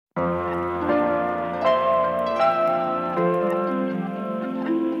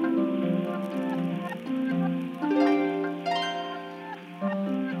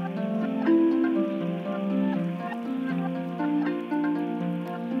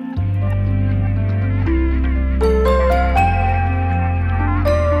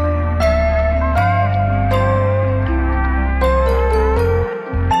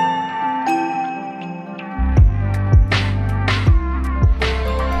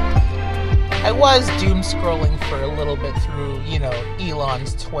I was doom scrolling for a little bit through,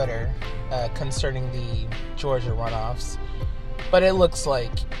 Elon's Twitter concerning the Georgia runoffs. But it looks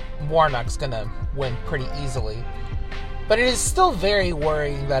like Warnock's going to win pretty easily. But it is still very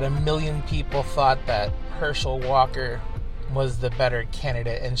worrying that 1 million people thought that Herschel Walker was the better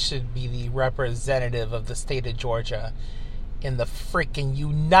candidate and should be the representative of the state of Georgia in the freaking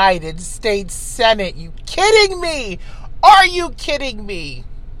United States Senate. You kidding me? Are you kidding me?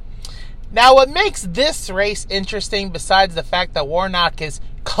 Now, what makes this race interesting, besides the fact that Warnock is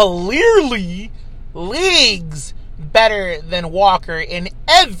clearly leagues better than Walker in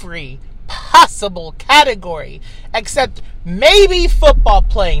every possible category, except maybe football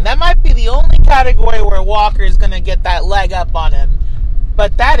playing. That might be the only category where Walker is going to get that leg up on him.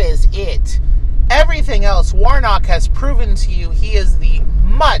 But that is it. Everything else, Warnock has proven to you he is the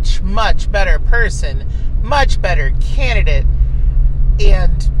much, much better person, much better candidate.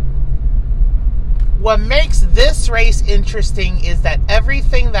 And what makes this race interesting is that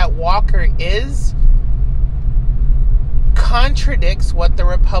everything that Walker is contradicts what the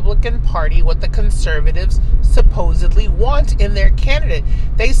Republican Party, what the conservatives supposedly want in their candidate.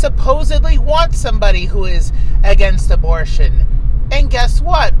 They supposedly want somebody who is against abortion. And guess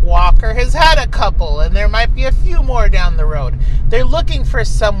what? Walker has had a couple, and there might be a few more down the road. They're looking for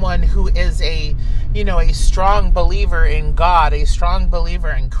someone who is a strong believer in God, a strong believer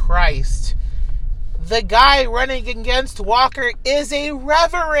in Christ. The guy running against Walker is a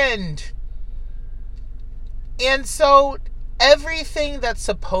reverend. And so everything that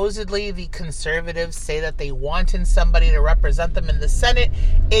supposedly the conservatives say that they want in somebody to represent them in the Senate,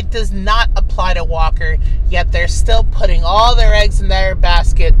 it does not apply to Walker, yet they're still putting all their eggs in their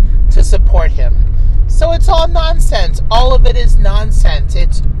basket to support him. So it's all nonsense. All of it is nonsense.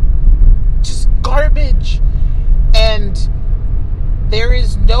 It's just garbage. And there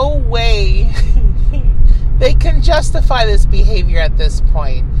is no way they can justify this behavior at this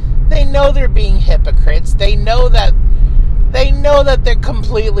point. They know they're being hypocrites. They know that they're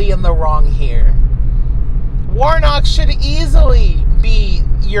completely in the wrong here. Warnock should easily be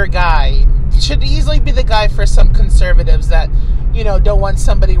your guy. Should easily be the guy for some conservatives that, don't want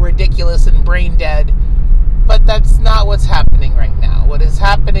somebody ridiculous and brain dead. But that's not what's happening right now. What is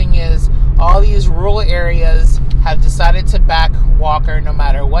happening is all these rural areas have decided to back Walker no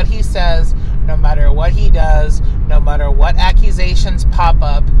matter what he says, no matter what he does, no matter what accusations pop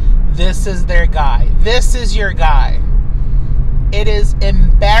up. This is their guy. This is your guy. It is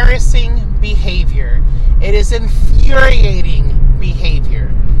embarrassing behavior. It is infuriating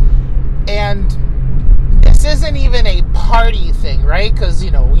behavior. And this isn't even a party thing, right? Because,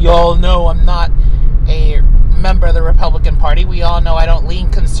 we all know I'm not a member of the Republican Party. We all know I don't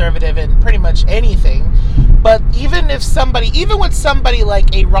lean conservative in pretty much anything. But even with somebody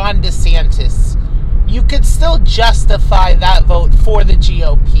like a Ron DeSantis, you could still justify that vote for the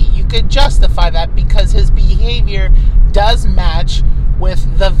GOP. You could justify that because his behavior does match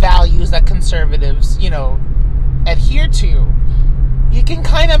with the values that conservatives, adhere to. You can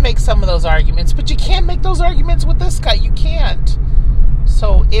kind of make some of those arguments, but you can't make those arguments with this guy. You can't.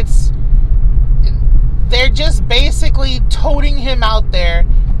 So they're just basically toting him out there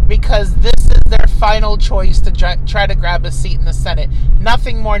because this is their final choice to try to grab a seat in the Senate.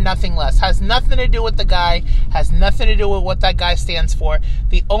 Nothing more, nothing less. Has nothing to do with the guy. Has nothing to do with what that guy stands for.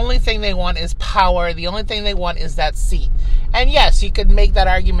 The only thing they want is power. The only thing they want is that seat. And yes, you could make that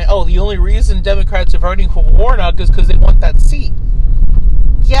argument, the only reason Democrats are voting for Warnock is because they want that seat.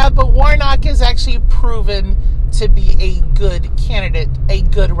 Yeah, but Warnock is actually proven to be a good candidate, a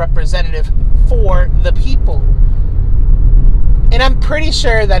good representative for the people. And I'm pretty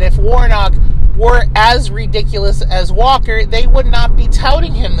sure that if Warnock were as ridiculous as Walker, they would not be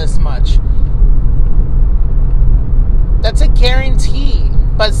touting him this much. That's a guarantee.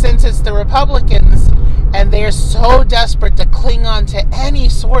 But since it's the Republicans, and they're so desperate to cling on to any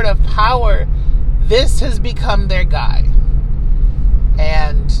sort of power, this has become their guy.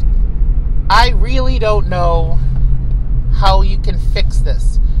 And I really don't know how you can fix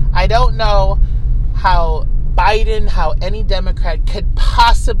this. I don't know how Biden, how any Democrat could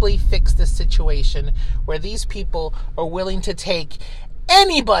possibly fix this situation where these people are willing to take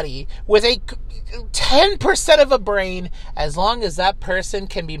anybody with a 10% of a brain, as long as that person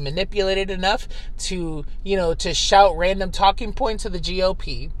can be manipulated enough to shout random talking points to the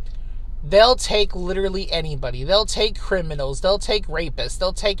GOP. They'll take literally anybody. They'll take criminals. They'll take rapists.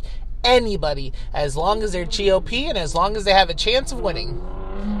 They'll take anybody as long as they're GOP and as long as they have a chance of winning.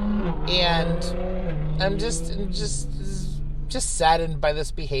 And I'm just saddened by this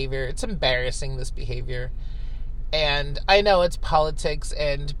behavior. It's embarrassing, this behavior. And I know it's politics,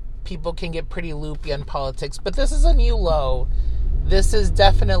 and people can get pretty loopy on politics, but this is a new low. This is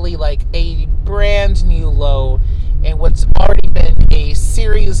definitely like a brand new low in what's already been a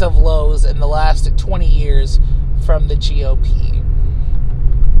series of lows in the last 20 years from the GOP.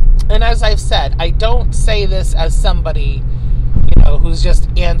 And as I've said, I don't say this as somebody, who's just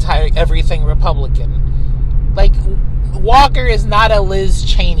anti-everything Republican. Like, Walker is not a Liz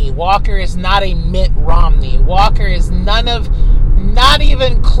Cheney. Walker is not a Mitt Romney. Walker is not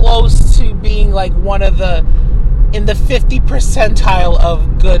even close to being like one of in the 50 percentile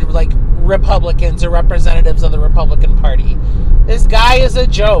of good, like, Republicans or representatives of the Republican Party. This guy is a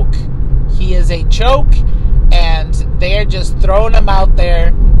joke. He is a joke, and they're just throwing him out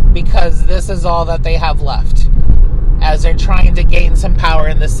there because this is all that they have left, as they're trying to gain some power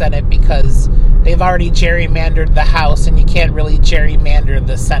in the Senate, because they've already gerrymandered the House, and you can't really gerrymander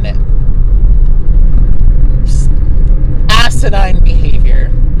the Senate. Asinine behavior.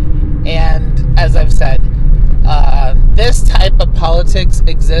 And as I've said, this type of politics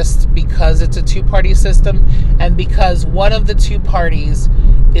exists because it's a two-party system, and because one of the two parties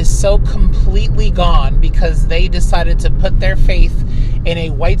is so completely gone because they decided to put their faith in a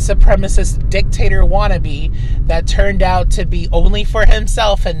white supremacist dictator wannabe that turned out to be only for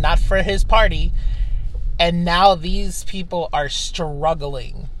himself and not for his party. And now these people are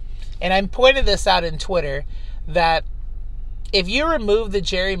struggling. And I'm pointing this out in Twitter, that if you remove the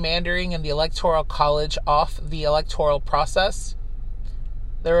gerrymandering and the Electoral College off the electoral process,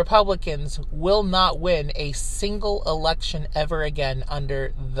 the Republicans will not win a single election ever again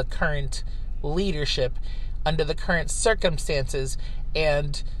under the current leadership, under the current circumstances,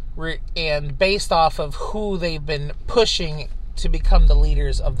 and based off of who they've been pushing to become the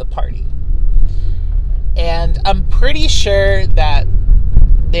leaders of the party. And I'm pretty sure that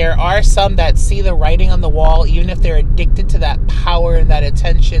there are some that see the writing on the wall, even if they're addicted to that power and that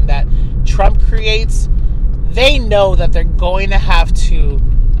attention that Trump creates. They know that they're going to have to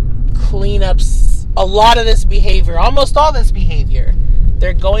clean up a lot of this behavior, almost all this behavior.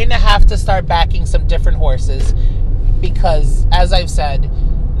 They're going to have to start backing some different horses, because, as I've said,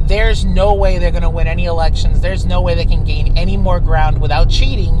 there's no way they're going to win any elections. There's no way they can gain any more ground without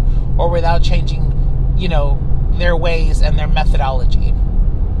cheating or without changing, their ways and their methodology.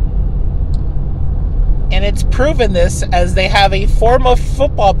 And it's proven this, as they have a former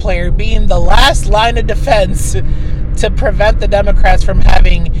football player being the last line of defense to prevent the Democrats from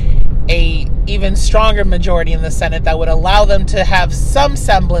having a even stronger majority in the Senate that would allow them to have some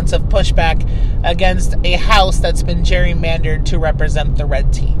semblance of pushback against a House that's been gerrymandered to represent the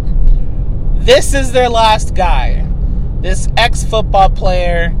red team. This is their last guy. This ex-football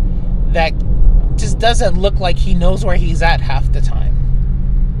player that just doesn't look like he knows where he's at half the time.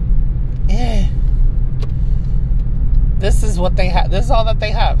 This is what they have. This is all that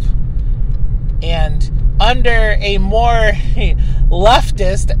they have. And under a more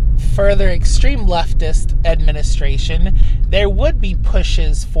leftist, further extreme leftist administration, there would be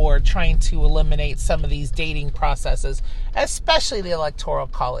pushes for trying to eliminate some of these dating processes, especially the Electoral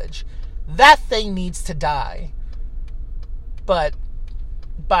College. That thing needs to die. But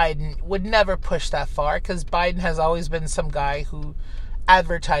Biden would never push that far, because Biden has always been some guy who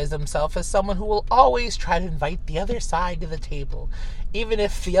advertised himself as someone who will always try to invite the other side to the table, even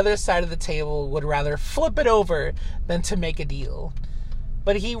if the other side of the table would rather flip it over than to make a deal.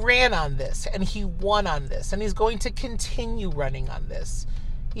 But he ran on this, and he won on this, and he's going to continue running on this.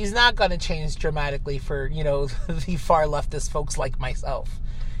 He's not going to change dramatically for, the far leftist folks like myself.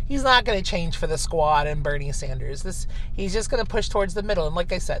 He's not going to change for the Squad and Bernie Sanders. He's just going to push towards the middle. And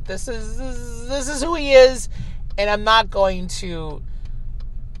like I said, this is who he is, and I'm not going to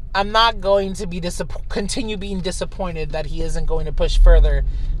be continue being disappointed that he isn't going to push further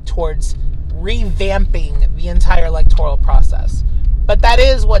towards revamping the entire electoral process. But that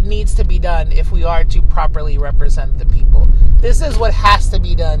is what needs to be done if we are to properly represent the people. This is what has to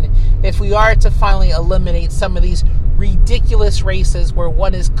be done if we are to finally eliminate some of these ridiculous races where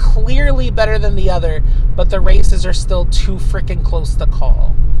one is clearly better than the other, but the races are still too freaking close to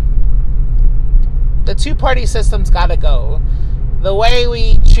call. The two-party system's got to go. The way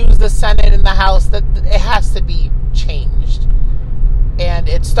we choose the Senate and the House, that it has to be changed. And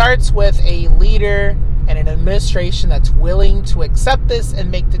it starts with a leader and an administration that's willing to accept this and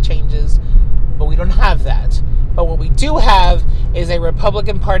make the changes. But we don't have that. But what we do have is a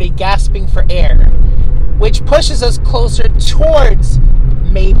Republican Party gasping for air, which pushes us closer towards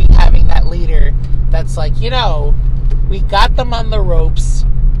maybe having that leader that's like, we got them on the ropes.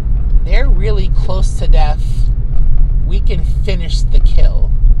 They're really close to death. We can finish the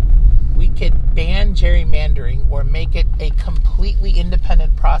kill. We could ban gerrymandering or make it a completely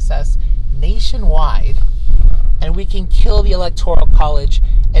independent process nationwide, and we can kill the Electoral College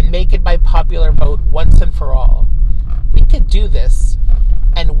and make it by popular vote once and for all. We could do this,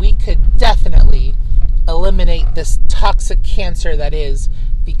 and we could definitely eliminate this toxic cancer that is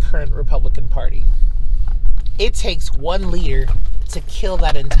the current Republican Party. It takes one leader to kill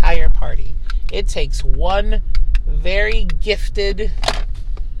that entire party. It takes one very gifted,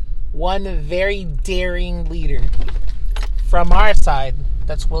 one very daring leader from our side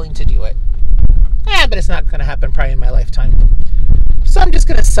that's willing to do it. But it's not going to happen probably in my lifetime. So I'm just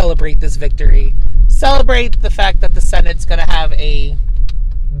going to celebrate this victory. Celebrate the fact that the Senate's going to have a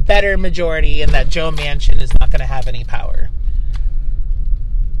better majority and that Joe Manchin is not going to have any power.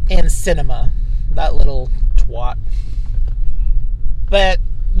 And Sinema, that little twat. But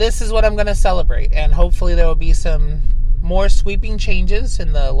this is what I'm going to celebrate, and hopefully there will be some more sweeping changes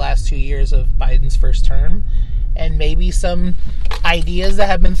in the last 2 years of Biden's first term, and maybe some ideas that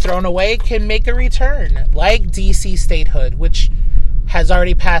have been thrown away can make a return, like DC statehood, which has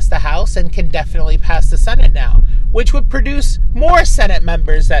already passed the House and can definitely pass the Senate now, which would produce more Senate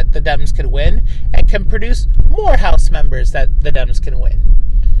members that the Dems could win, and can produce more House members that the Dems can win.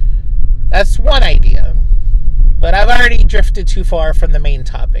 That's one idea. But I've already drifted too far from the main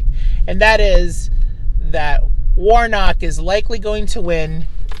topic. And that is that Warnock is likely going to win,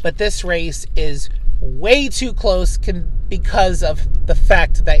 but this race is way too close because of the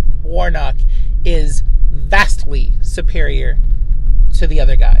fact that Warnock is vastly superior to the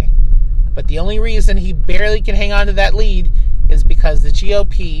other guy. But the only reason he barely can hang on to that lead is because the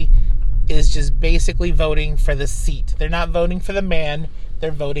GOP is just basically voting for the seat. They're not voting for the man,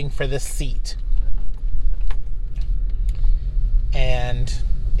 they're voting for the seat. And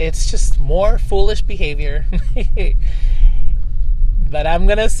it's just more foolish behavior. But I'm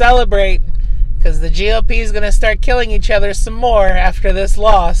going to celebrate, because the GOP is going to start killing each other some more after this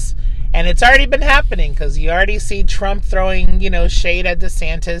loss. And it's already been happening, because you already see Trump throwing, shade at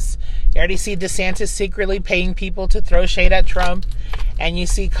DeSantis. You already see DeSantis secretly paying people to throw shade at Trump. And you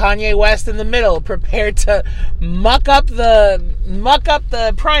see Kanye West in the middle, prepared to muck up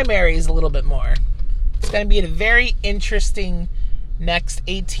the primaries a little bit more. It's going to be a very interesting next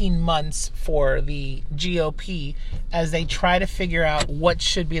 18 months for the GOP as they try to figure out what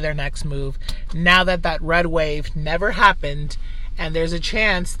should be their next move now that that red wave never happened, and there's a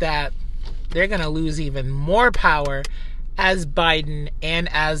chance that they're going to lose even more power as Biden and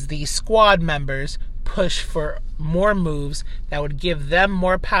as the squad members push for more moves that would give them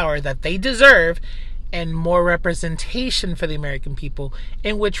more power that they deserve and more representation for the American people,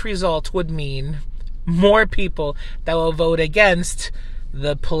 in which result would mean more people that will vote against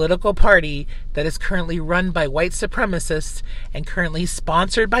the political party that is currently run by white supremacists and currently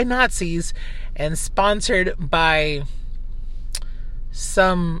sponsored by Nazis and sponsored by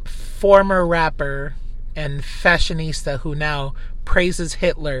some former rapper and fashionista who now praises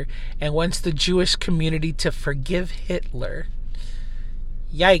Hitler and wants the Jewish community to forgive Hitler.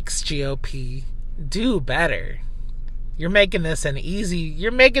 Yikes, GOP. Do better. You're making this an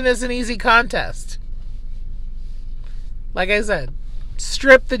easy contest. Like I said,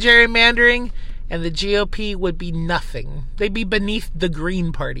 strip the gerrymandering and the GOP would be nothing. They'd be beneath the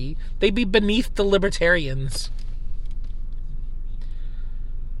Green Party. They'd be beneath the Libertarians.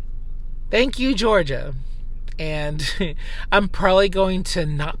 Thank you, Georgia. And I'm probably going to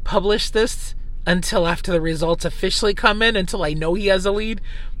not publish this until after the results officially come in, until I know he has a lead.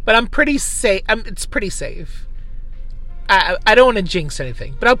 But I'm pretty safe. It's pretty safe. I don't want to jinx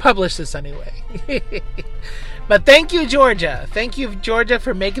anything, but I'll publish this anyway. But thank you, Georgia. Thank you, Georgia,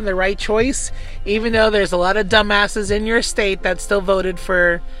 for making the right choice, even though there's a lot of dumbasses in your state that still voted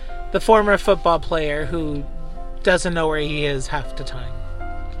for the former football player who doesn't know where he is half the time.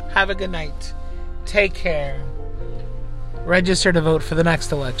 Have a good night. Take care. Register to vote for the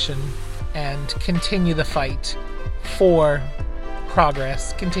next election and continue the fight for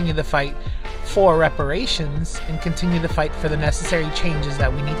progress, continue the fight for reparations, and continue the fight for the necessary changes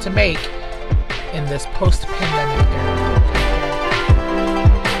that we need to make in this post-pandemic era.